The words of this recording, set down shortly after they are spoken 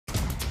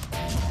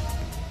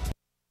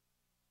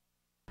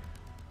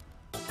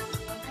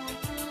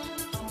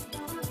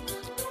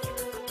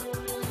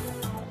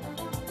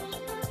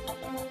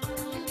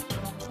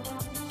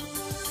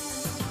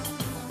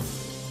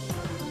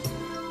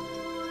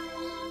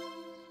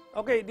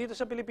Okay, dito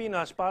sa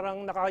Pilipinas,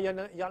 parang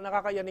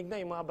nakakayanig na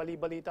yung mga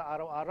bali-balita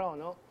araw-araw,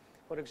 no?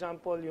 For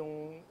example,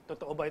 yung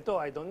totoo ba ito?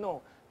 I don't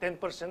know.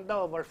 10%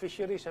 daw of our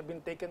fisheries have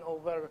been taken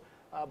over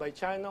by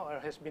China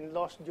or has been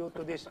lost due to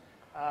this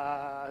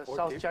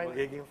South China.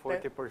 Magiging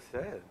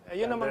 40%.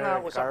 Yun ang mga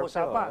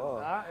usap-usapan.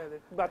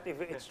 But if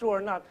it's true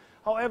or not.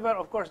 However,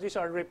 of course, these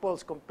are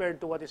ripples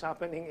compared to what is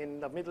happening in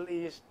the Middle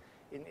East,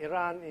 in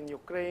Iran, in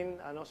Ukraine,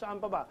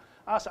 saan pa ba?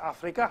 Sa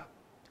Africa,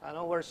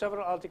 where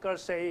several articles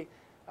say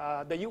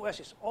the U.S.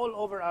 is all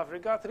over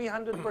Africa,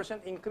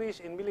 300%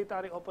 increase in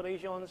military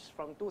operations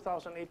from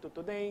 2008 to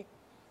today,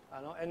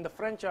 and the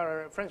French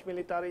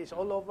military is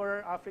all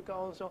over Africa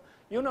also.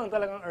 Yun ang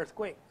talagang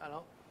earthquake,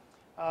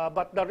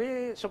 But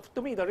so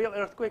to me, the real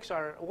earthquakes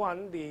are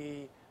one,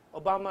 the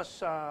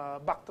Obama's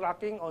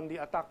backtracking on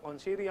the attack on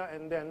Syria,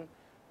 and then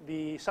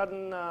the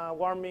sudden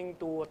warming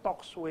to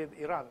talks with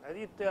Iran.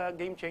 It's a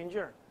game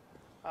changer.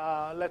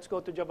 Let's go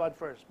to Javad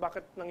first.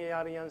 Bakit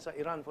nangyayari yan sa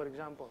Iran, for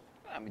example?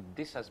 I mean,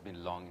 this has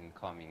been long in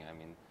coming. I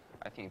mean,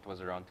 I think it was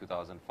around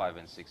 2005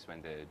 and 2006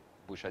 when the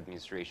Bush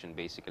administration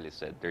basically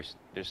said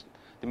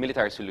the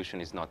military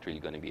solution is not really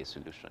going to be a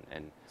solution.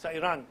 And sa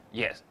Iran?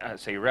 Yes,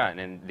 sa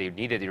Iran. And they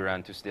needed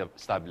Iran to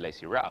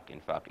stabilize Iraq.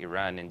 In fact,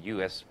 Iran and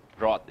U.S.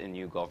 brought a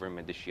new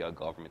government, the Shia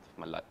government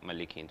of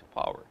Maliki, into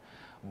power.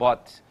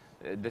 But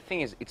the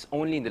thing is, it's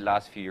only in the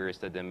last few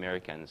years that the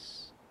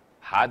Americans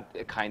had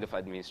a kind of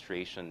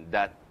administration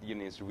that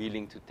is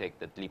willing to take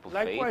that leap of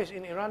faith. Likewise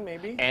in Iran,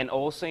 maybe? And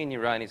also in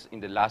Iran, it's in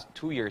the last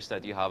 2 years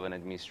that you have an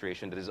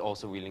administration that is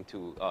also willing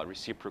to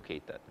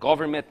reciprocate that.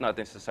 Government, not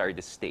necessarily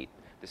the state.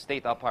 The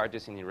state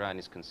apparatus in Iran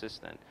is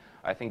consistent.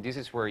 I think this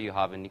is where you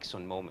have a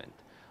Nixon moment.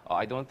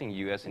 I don't think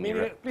U.S. and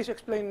Iran... Please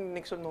explain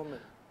Nixon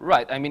moment.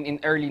 Right. I mean, in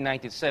early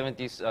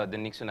 1970s, the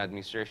Nixon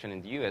administration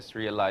in the U.S.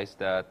 realized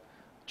that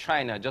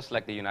China, just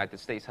like the United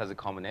States, has a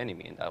common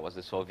enemy, and that was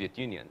the Soviet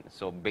Union.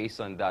 So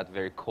based on that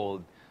very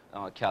cold,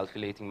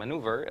 calculating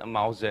maneuver,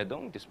 Mao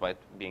Zedong, despite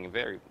being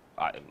very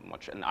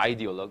much an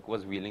ideologue,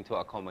 was willing to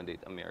accommodate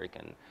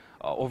American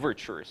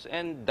overtures.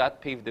 And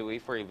that paved the way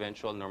for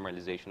eventual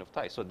normalization of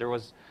ties. So there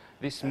was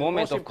this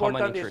moment of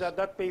common interest. Most important is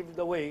that paved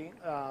the way,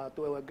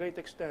 to a great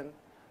extent,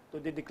 to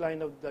the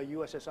decline of the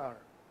USSR.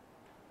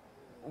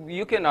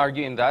 You can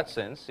argue in that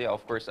sense. Yeah,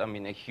 of course, I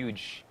mean, a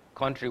huge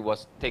country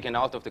was taken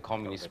out of the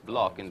communist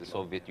bloc, and the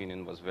Soviet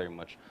Union was very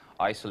much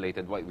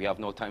isolated. We have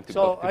no time to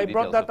go through the details. So I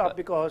brought that up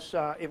because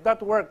if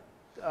that worked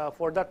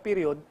for that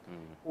period,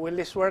 will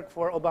this work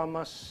for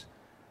Obama's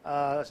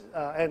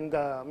and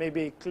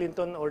maybe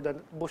Clinton or the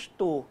Bush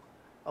 2,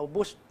 or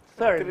Bush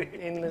 3rd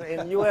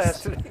in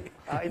U.S.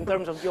 In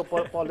terms of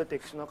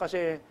geopolitics? No?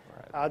 Kasi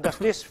does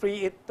this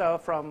free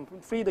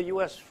the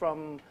U.S.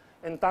 from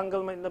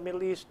entanglement in the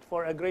Middle East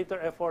for a greater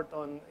effort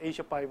on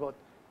Asia pivot,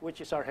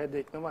 which is our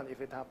headache naman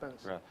if it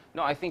happens? Right.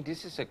 No, I think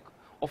this is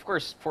of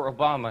course, for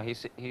Obama,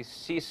 he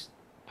sees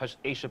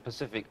Asia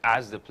Pacific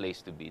as the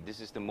place to be. This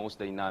is the most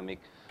dynamic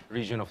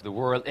region of the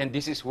world, and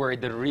this is where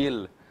the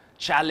real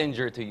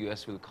challenger to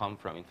U.S. will come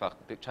from. In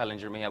fact, the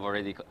challenger may have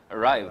already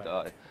arrived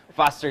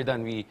faster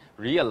than we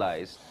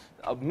realize.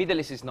 Middle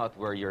East is not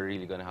where you're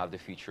really going to have the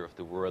future of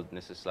the world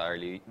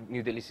necessarily.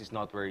 Middle East is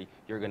not where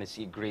you're going to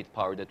see great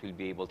power that will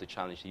be able to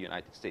challenge the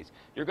United States.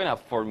 You're going to have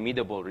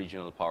formidable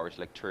regional powers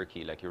like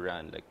Turkey, like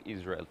Iran, like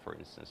Israel, for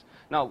instance.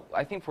 Now,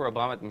 I think for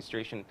Obama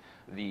administration,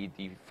 the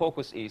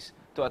focus is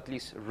to at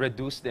least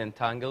reduce the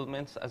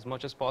entanglements as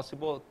much as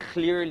possible.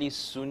 Clearly,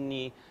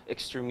 Sunni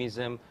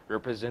extremism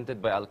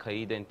represented by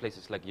Al-Qaeda in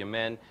places like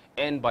Yemen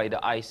and by the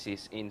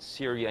ISIS in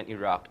Syria and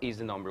Iraq is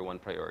the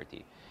 #1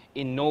 priority.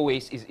 In no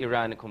ways is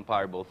Iran a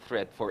comparable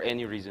threat for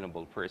any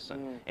reasonable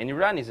person. And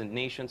Iran is a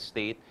nation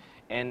state,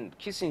 and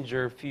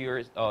Kissinger a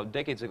few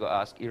decades ago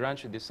asked Iran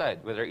should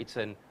decide whether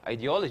it's an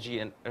ideology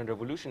and a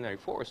revolutionary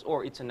force,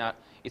 or it's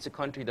a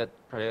country that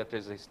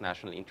prioritizes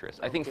national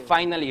interests. I think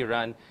finally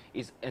Iran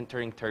is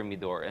entering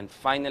Thermidor, and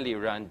finally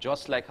Iran,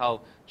 just like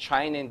how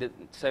China in the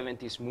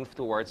 70s moved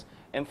towards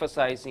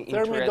emphasizing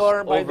interests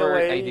Thermidor, by the over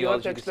way, ideology. you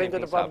have to explain to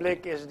the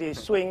public, is the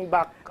swing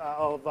back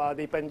of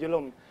the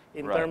pendulum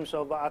in terms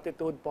of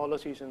attitude,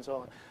 policies, and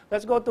so on.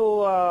 Let's go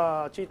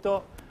to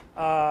Chito.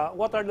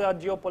 What are the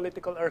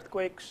geopolitical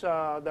earthquakes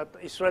that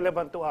is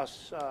relevant to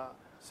us?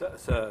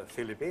 Sa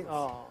Philippines?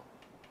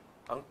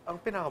 Ang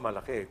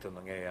pinakamalaki ito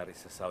nangyayari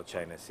sa South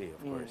China Sea,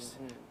 of course.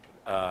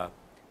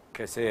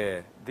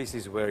 Kasi this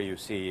is where you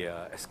see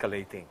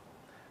escalating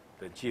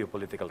the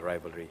geopolitical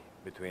rivalry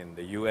between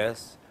the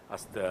U.S.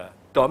 as the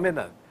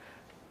dominant.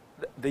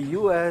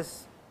 The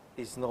U.S.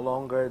 is no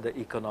longer the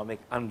economic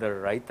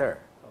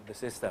underwriter of the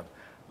system,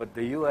 but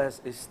the U.S.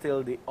 is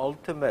still the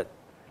ultimate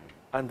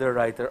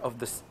underwriter of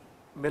the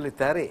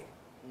military.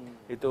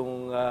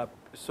 Itong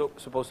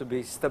supposed to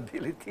be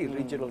stability,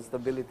 regional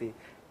stability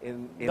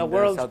in the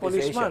world's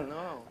Southeast Asia,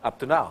 up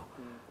to now.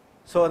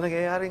 So, ang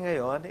nangyayari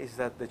ngayon is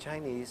that the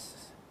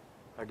Chinese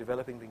are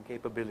developing the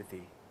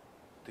capability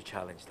to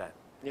challenge that.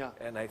 Yeah.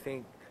 And I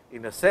think,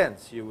 in a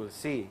sense, you will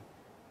see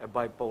a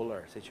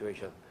bipolar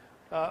situation.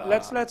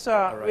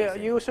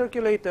 arising. you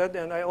circulated,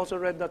 and I also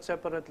read that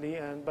separately,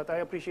 but I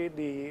appreciate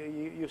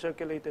you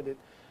circulated it.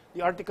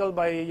 The article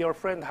by your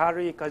friend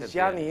Harry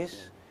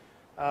Kazianis,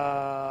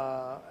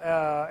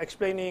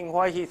 explaining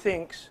why he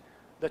thinks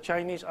the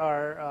Chinese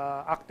are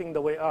acting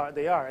the way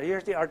they are.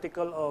 Here's the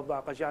article of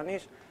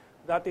Kazianis.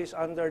 That is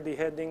under the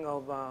heading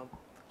of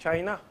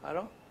China.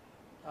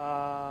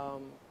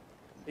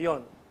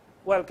 Yun.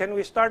 Well, can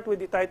we start with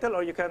the title,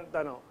 or you can't?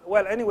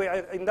 Well,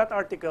 anyway, in that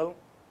article,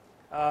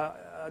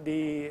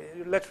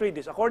 let's read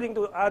this. According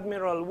to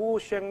Admiral Wu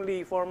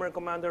Shengli, former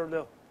commander of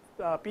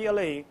the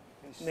PLA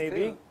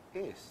Navy,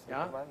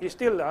 he's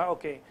still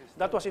okay.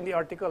 That was in the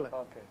article.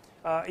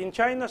 Okay. In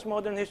China's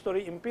modern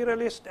history,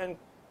 imperialists and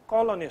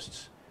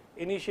colonists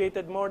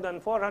initiated more than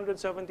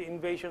 470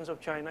 invasions of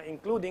China,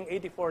 including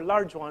 84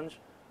 large ones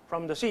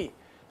from the sea.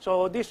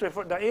 So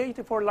the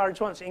 84 large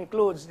ones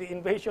includes the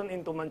invasion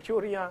into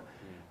Manchuria,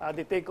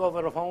 the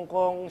takeover of Hong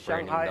Kong,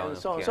 Shanghai, and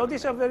so on. So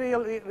these are very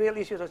real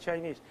issues of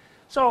Chinese.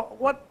 So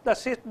what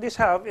does this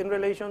have in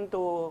relation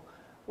to,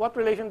 what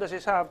relation does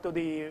this have to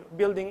the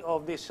building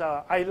of these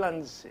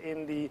islands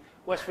in the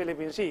West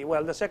Philippine Sea?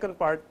 Well, the second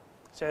part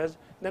says,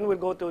 then we'll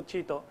go to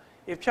Chito.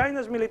 If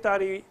China's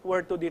military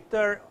were to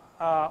deter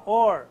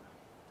or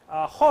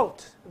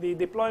halt the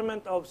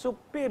deployment of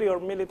superior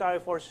military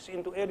forces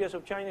into areas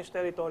of Chinese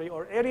territory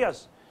or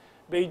areas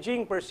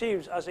Beijing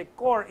perceives as a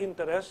core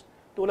interest,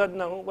 tulad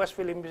ng West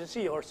Philippine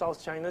Sea or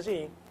South China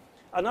Sea,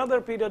 another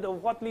period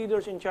of what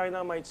leaders in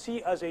China might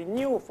see as a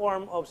new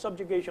form of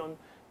subjugation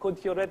could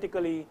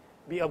theoretically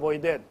be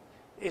avoided.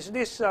 Is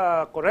this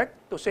correct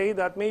to say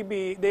that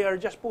maybe they are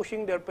just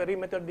pushing their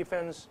perimeter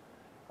defense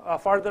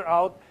farther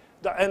out,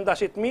 and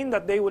does it mean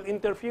that they will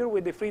interfere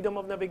with the freedom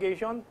of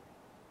navigation?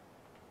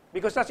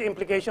 Because that's the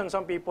implication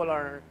some people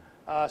are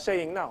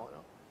saying now.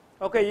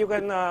 No? Okay, you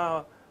can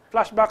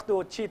flash back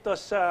to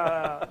Chito's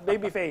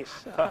baby face.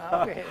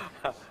 Okay.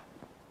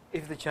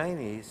 If the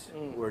Chinese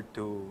were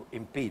to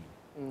impede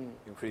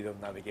in freedom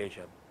of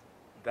navigation,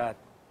 that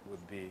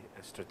would be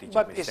a strategic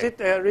But mistake. is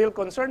it a real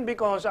concern?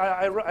 Because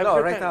I've no,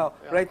 written,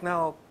 right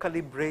now,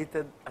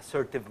 calibrated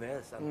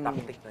assertiveness ang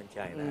tactic ng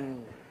China.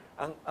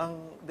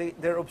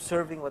 They're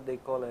observing what they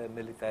call a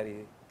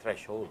military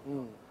threshold.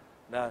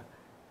 Na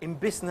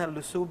imbis na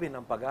lusubin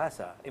ang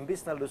pag-asa,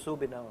 imbis na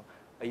lusubin ang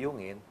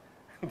ayungin,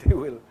 they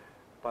will,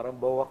 parang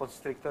boa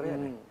constrictor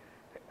yan.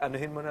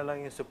 Anuhin mo na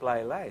lang yung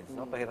supply lines,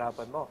 no?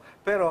 Pahirapan mo.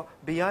 Pero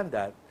beyond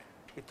that,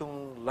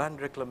 itong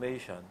land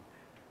reclamation,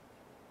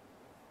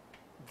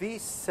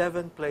 these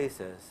 7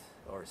 places,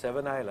 or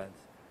 7 islands,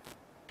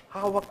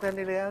 hawak na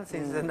nila yan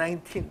since the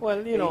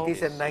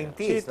 1980s and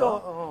 90s.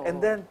 No?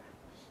 And then,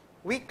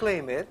 we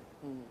claim it,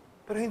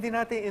 pero hindi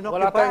natin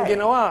inoccupy. Wala tayong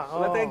ginawa.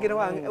 Wala tayong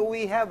ginawa.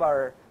 We have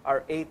our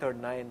 8 or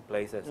 9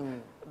 places.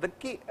 The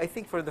key, I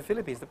think, for the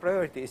Philippines, the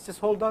priority is just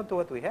hold on to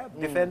what we have,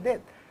 defend it.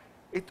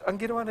 Ang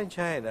ginawa ng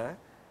China,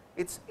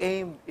 it's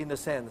aimed, in a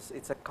sense,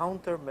 it's a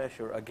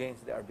countermeasure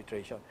against the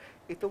arbitration.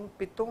 Itong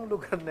 7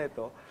 lugar na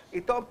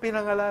ito ang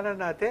pinangalanan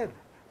natin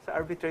sa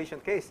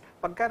arbitration case.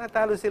 Pagka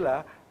natalo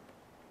sila,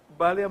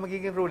 bali ang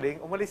magiging ruling,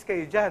 umalis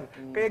kayo dyan.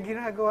 Kaya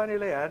ginagawa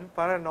nila yan,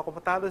 para kung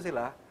matalo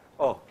sila,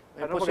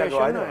 ano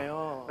magagawa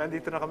nyo?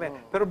 Nandito na kami.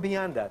 Pero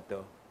beyond that,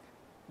 though,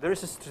 there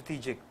is a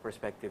strategic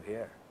perspective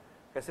here.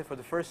 Kasi for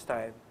the first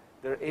time,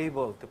 they're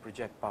able to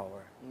project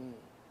power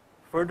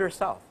further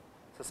south,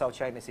 sa South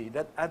China Sea.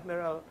 That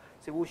Admiral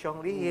Wu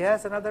Shengli, he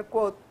has another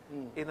quote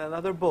in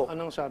another book.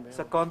 Anong sabi?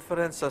 Sa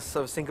conference sa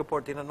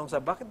Singapore, tinanong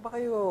sa, bakit ba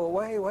kayo,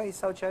 why is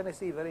South China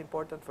Sea very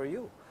important for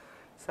you?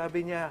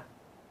 Sabi niya,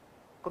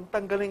 kung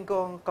tanggalin ko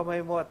ang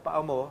kamay mo at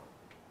paa mo,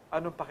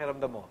 anong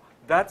pakiramdam mo?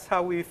 That's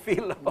how we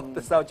feel about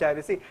the South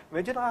China Sea.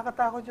 Medyo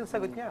nakakatakot yung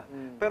sagot niya.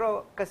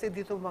 Pero kasi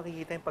dito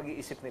makikita yung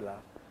pag-iisip nila.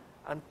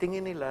 Ang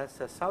tingin nila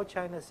sa South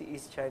China Sea,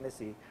 East China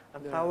Sea,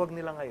 ang tawag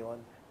nila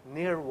ngayon,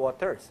 near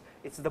waters.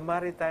 It's the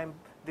maritime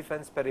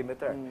defense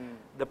perimeter.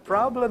 The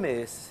problem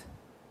is,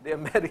 the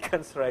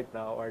Americans right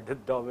now are the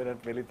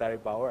dominant military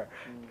power.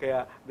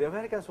 Kaya the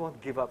Americans won't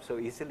give up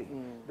so easily.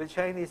 The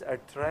Chinese are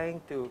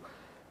trying to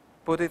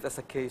put it as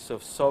a case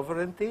of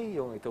sovereignty,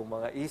 yung itong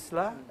mga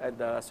isla and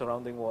the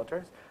surrounding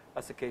waters,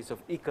 as a case of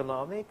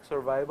economic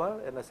survival,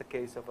 and as a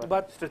case of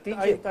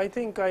strategic. I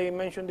think I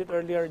mentioned it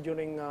earlier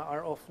during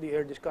our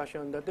off-the-air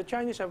discussion that the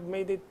Chinese have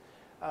made it,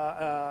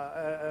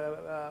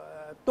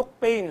 took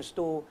pains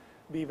to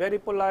be very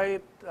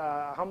polite,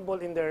 humble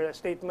in their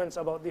statements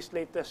about these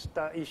latest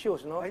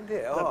issues, no?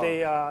 That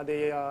they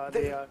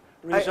are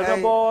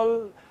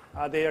reasonable,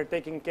 they are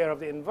taking care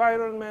of the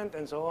environment,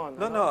 and so on.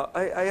 No,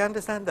 I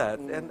understand that.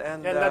 And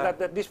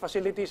that these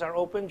facilities are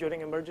open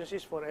during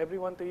emergencies for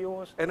everyone to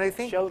use. And I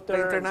think shelter,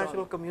 the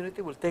international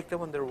community will take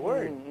them on their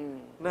word.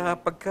 Na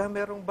pagka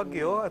merong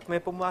bagyo at may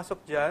pumasok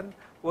dyan,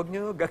 huwag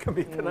nyo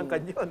gagamitan ng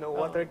kanyon,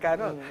 water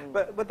cannon.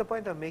 But the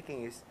point I'm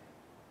making is,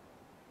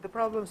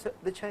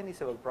 the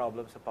Chinese have a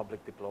problem sa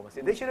public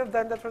diplomacy. They should have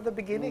done that from the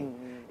beginning.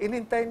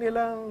 Inintay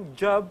nilang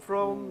job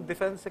from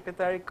Defense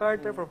Secretary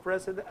Carter, from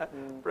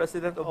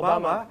President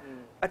Obama,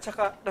 at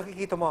saka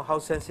nakikita mo how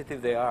sensitive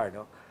they are.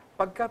 No?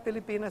 Pagka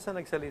Pilipinas ang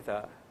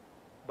nagsalita,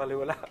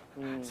 baliwala.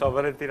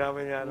 Sovereignty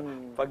namin yan.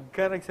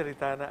 Pagka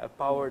nagsalita na a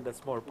power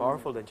that's more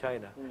powerful than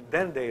China,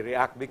 then they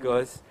react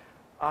because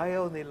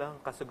ayaw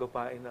nilang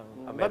kasugupain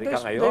ng Amerika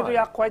ngayon. They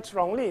react quite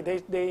strongly.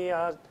 They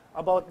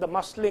about the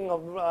muscling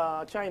of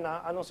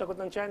China. Anong sagot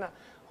ng China?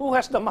 Who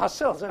has the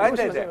muscles? And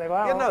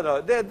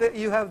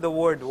You have the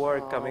word war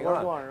coming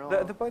on.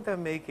 The point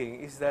I'm making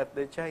is that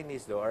the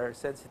Chinese, though, are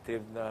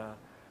sensitive na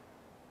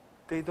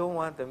they don't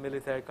want a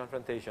military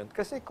confrontation.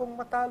 Kasi kung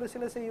matalo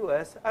sila sa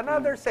US,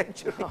 another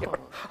century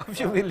of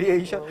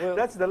humiliation.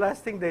 That's the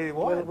last thing they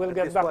want. We'll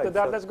get back to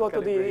that. Let's go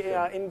to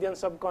the Indian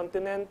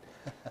subcontinent.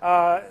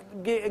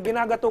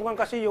 Ginagatungan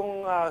kasi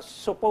yung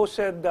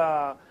supposed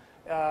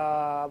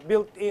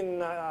built-in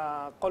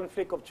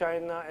conflict of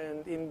China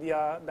and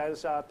India dahil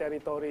sa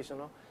territories.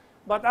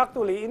 But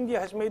actually, India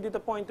has made it a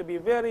point to be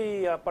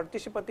very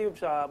participative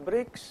sa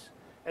BRICS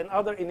and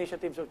other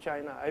initiatives of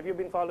China. Have you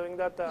been following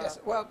that?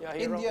 Yes, well,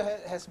 India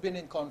has been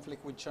in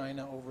conflict with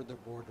China over the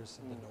borders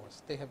in the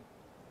north. They have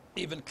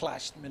even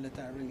clashed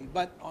militarily.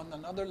 But on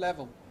another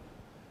level,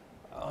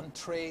 on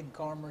trade,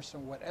 commerce,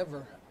 or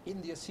whatever,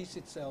 India sees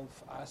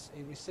itself as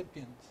a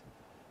recipient,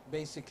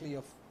 basically,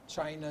 of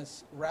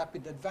China's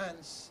rapid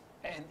advance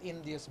and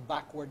India's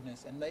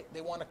backwardness. And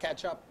they want to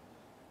catch up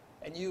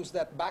and use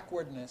that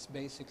backwardness,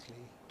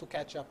 basically, to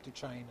catch up to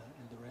China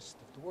and the rest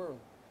of the world.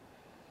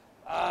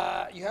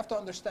 You have to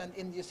understand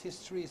India's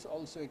history is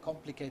also a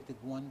complicated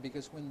one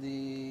because when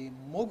the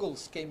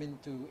Mughals came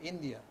into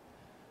India,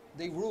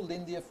 they ruled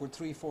India for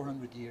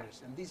 300-400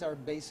 years. And these are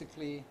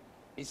basically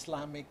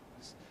Islamic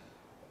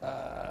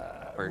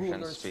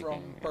rulers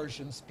from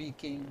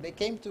Persian-speaking. They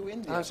came to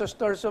India.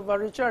 Ancestors of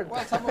Richard.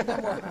 Well, some of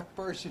them were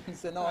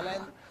Persians and all.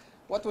 And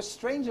what was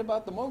strange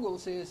about the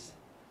Mughals is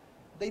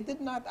they did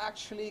not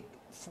actually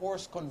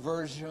force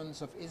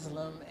conversions of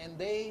Islam, and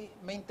they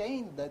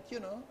maintained that,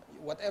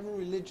 whatever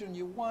religion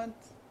you want,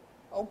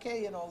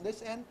 okay, and all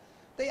this. And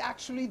they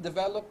actually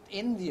developed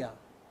India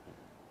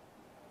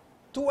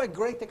to a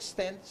great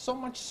extent, so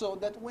much so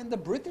that when the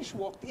British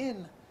walked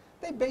in,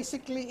 they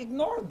basically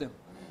ignored them.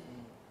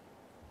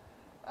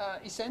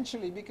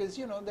 Essentially, because,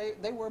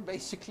 they were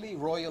basically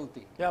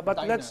royalty. Yeah,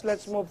 but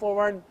let's move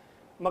forward.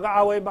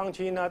 Mag-aaway bang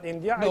China at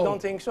India? No. I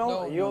don't think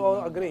so. You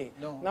all agree.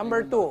 No,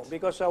 Number two,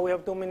 because we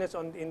have 2 minutes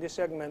in this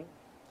segment,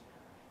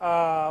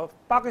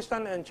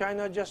 Pakistan and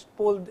China just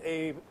pulled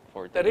a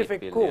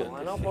terrific coup.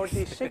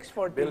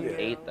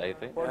 48 I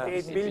think.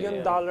 $48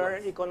 billion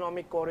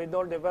economic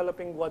corridor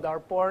developing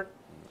Gwadar Port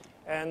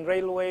and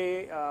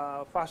railway,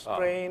 fast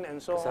train,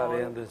 and so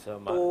on to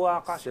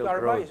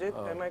Kashgar, is it?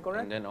 Am I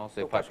correct? And then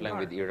also a pipeline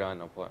with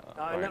Iran.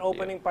 And then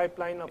opening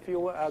pipeline of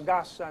fuel,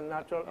 gas and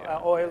natural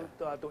oil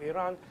to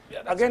Iran.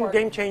 Again,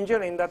 game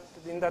changer in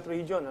that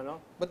region.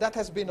 But that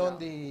has been on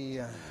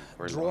the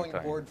drawing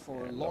board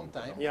for a long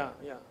time. Yeah.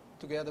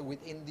 Together with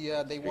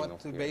India, they want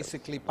to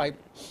basically pipe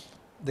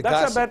the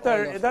that's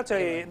gas.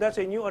 That's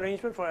a new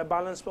arrangement for a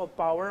balance of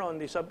power on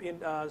the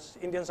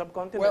Indian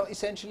subcontinent. Well,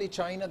 essentially,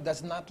 China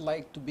does not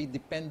like to be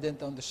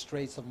dependent on the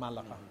Straits of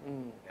Malacca,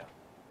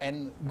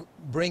 and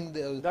bring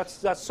the.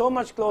 That's so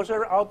much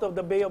closer out of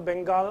the Bay of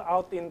Bengal,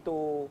 out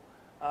into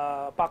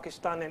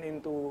Pakistan and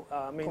into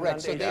mainland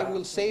Correct. So Asia. they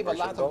will save a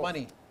lot of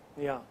money.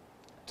 Yeah.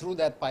 Through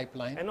that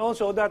pipeline. And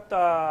also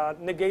that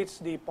negates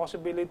the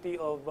possibility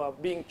of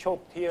being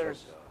choked here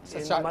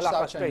in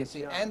Malacca Straits.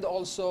 Yeah. And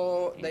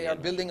also they are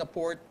building a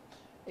port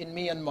in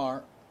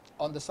Myanmar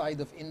on the side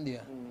of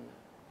India,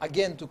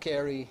 again to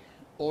carry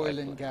oil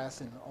and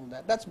gas and all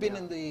that. That's been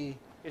in the...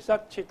 Is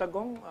that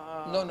Chittagong?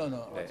 No.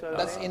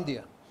 That's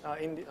India.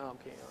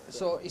 Okay.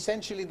 So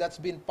essentially that's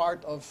been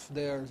part of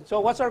their... So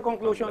what's our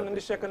conclusion in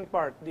the second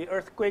part? The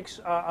earthquakes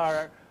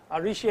are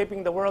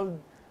reshaping the world.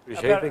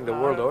 Reshaping the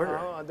world order.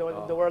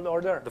 The world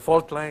order. The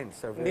fault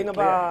lines are very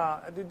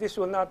clear. This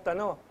will not,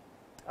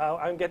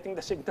 I'm getting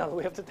the signal.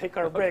 We have to take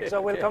our break.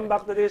 So we'll come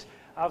back to this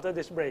after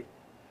this break.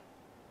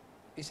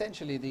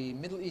 Essentially, the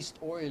Middle East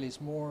oil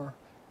is more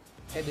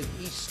headed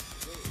east